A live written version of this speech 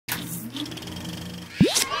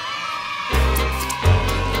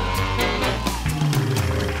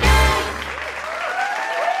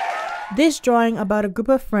This drawing about a group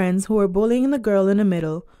of friends who were bullying the girl in the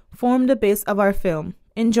middle formed the base of our film.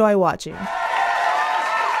 Enjoy watching.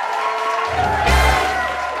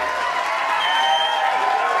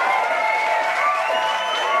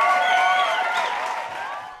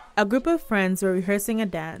 A group of friends were rehearsing a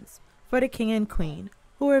dance for the king and queen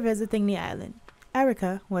who were visiting the island.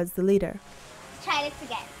 Erica was the leader. Let's try this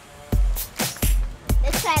again.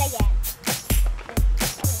 Let's try it again.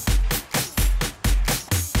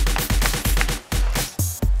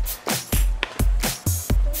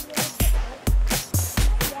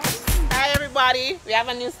 Hi everybody, we have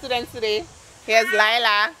a new student today. Here's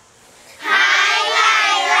Lila. Hi,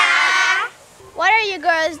 Lila! What are you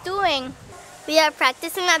girls doing? We are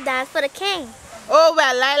practicing a dance for the king. Oh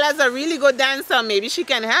well, Lila's a really good dancer. Maybe she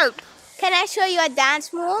can help. Can I show you a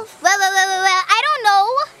dance move? Well, I don't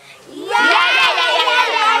know. Yeah.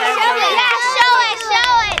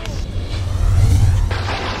 Show it.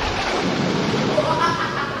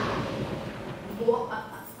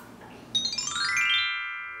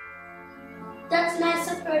 That's nice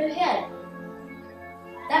of her to hear.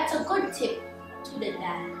 That's a good tip to the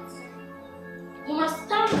dance. You must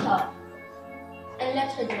thank her and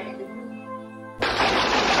let her join the group.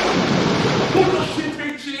 Who does she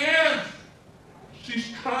think she is?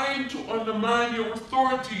 She's trying to undermine your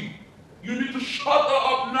authority. You need to shut her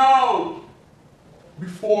up now,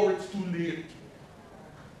 before it's too late.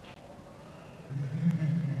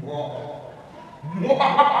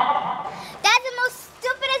 That's the most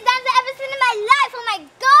stupidest dance I've ever seen in my life. Oh my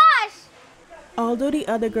gosh! Although the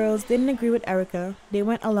other girls didn't agree with Erica, they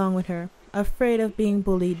went along with her, afraid of being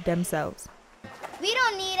bullied themselves. We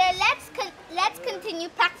don't need her. Let's continue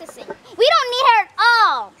practicing. We don't need her at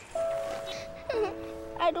all.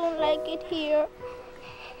 I don't like it here.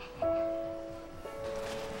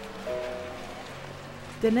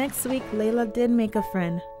 The next week, Layla did make a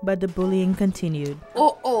friend, but the bullying continued.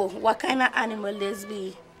 Oh, what kind of animal this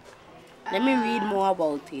be? Let me read more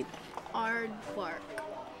about it. Aardvark.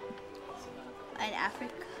 An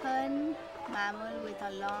African mammal with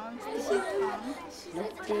a long sticky tongue.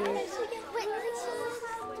 Look this.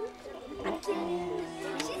 We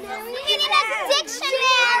need a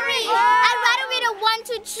dictionary. I'd rather read a 1,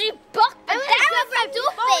 2, 3 book, but that was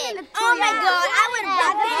stupid. Oh my god, I would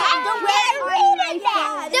read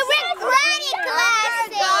that. The read granny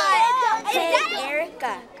classes. Hey,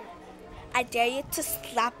 Erica, I dare you to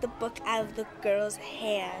slap the book out of the girl's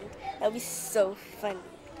hand. That'd be so funny.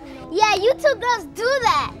 Yeah, you two girls do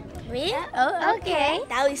that. Me? Oh, okay.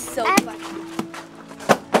 That would be so funny.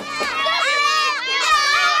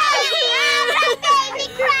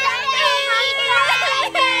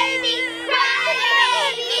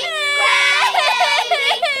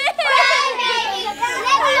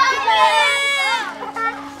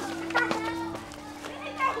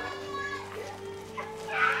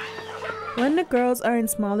 When the girls are in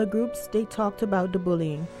smaller groups, they talked about the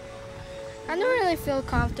bullying. I don't really feel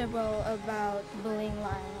comfortable about bullying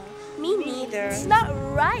Lila. Me neither. It's not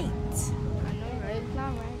right. I know, right? It's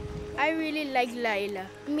not right. I really like Lila.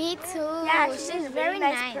 Me too. Yeah, she's very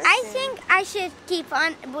nice. person. I think I should keep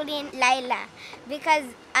on bullying Lila because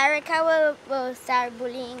Erica will start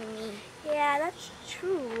bullying me. Yeah, that's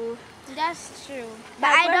true. That's true. But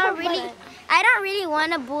I don't really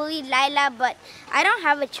want to bully Lila, but I don't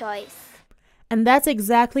have a choice. And that's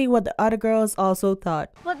exactly what the other girls also thought.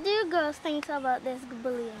 What do you girls think about this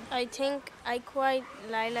bullying? I think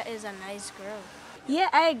Lila is a nice girl. Yeah,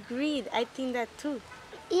 I agreed. I think that too.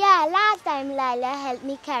 Yeah, last time Lila helped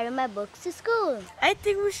me carry my books to school. I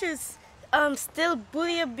think we should still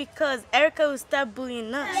bully her because Erica will start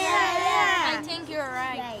bullying us. I think you're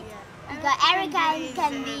right. Because Erica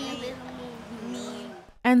can be mean.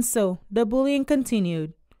 And so, the bullying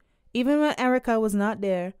continued. Even when Erica was not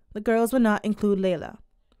there, the girls would not include Layla.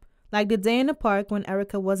 Like the day in the park when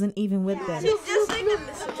Erica wasn't even with them.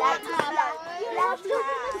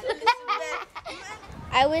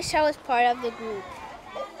 I wish I was part of the group.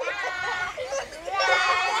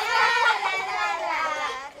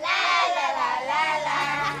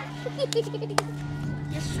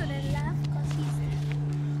 You shouldn't laugh because he's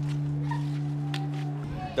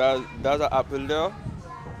There's an apple there.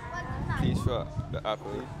 Please for the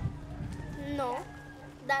apple. No,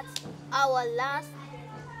 that's our last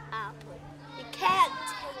apple. You can't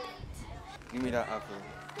take it. Give me that apple.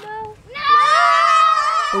 No.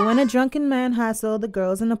 But when a drunken man hassled the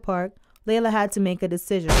girls in the park, Layla had to make a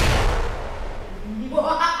decision.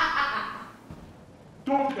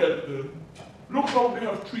 Don't help them. Look how they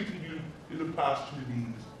have treated you in the past 2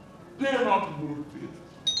 days. They're not worth it.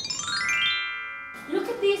 Look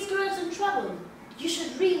at these girls in trouble. You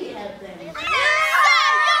should really help them. No!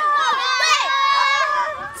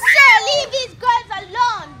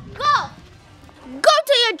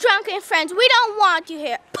 to your drunken friends. We don't want you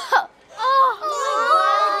here. Puh. Oh my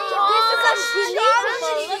God. This is a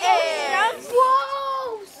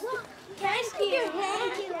Whoa. Can I see your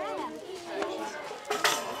hand?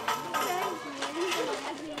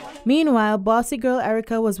 Meanwhile, bossy girl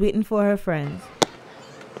Erica was waiting for her friends.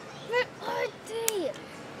 Where are they?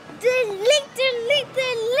 They're late.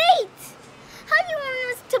 How do you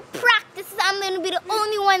want us to practice? I'm going to be the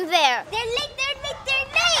only one there. They're late.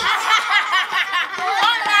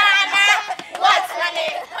 What's my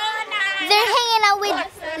name? They're hanging out with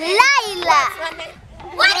Lila.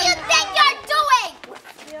 What do you think you're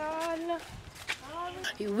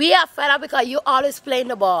doing? We are fed up because you always playing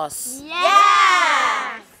the boss.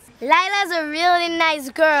 Yeah. Lila's a really nice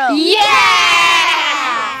girl.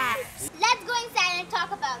 Yeah. Let's go inside and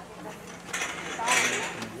talk about it.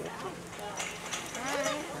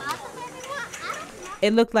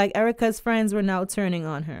 It looked like Erica's friends were now turning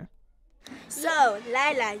on her. So,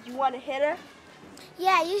 Lila, you want to hit her?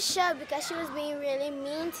 Yeah, you should because she was being really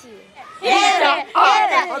mean to you. Hit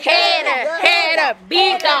her,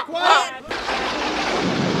 beat her up.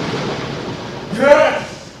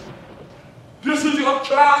 Yes! This is your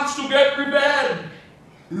chance to get revenge.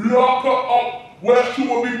 Lock her up where she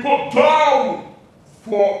will be put down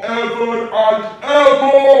forever and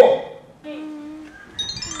ever.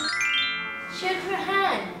 Shake her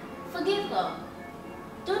hand. Forgive her.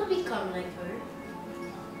 Don't become like her.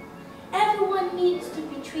 Everyone needs to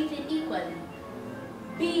be treated equally.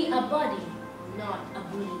 Be a buddy, not a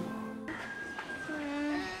bully.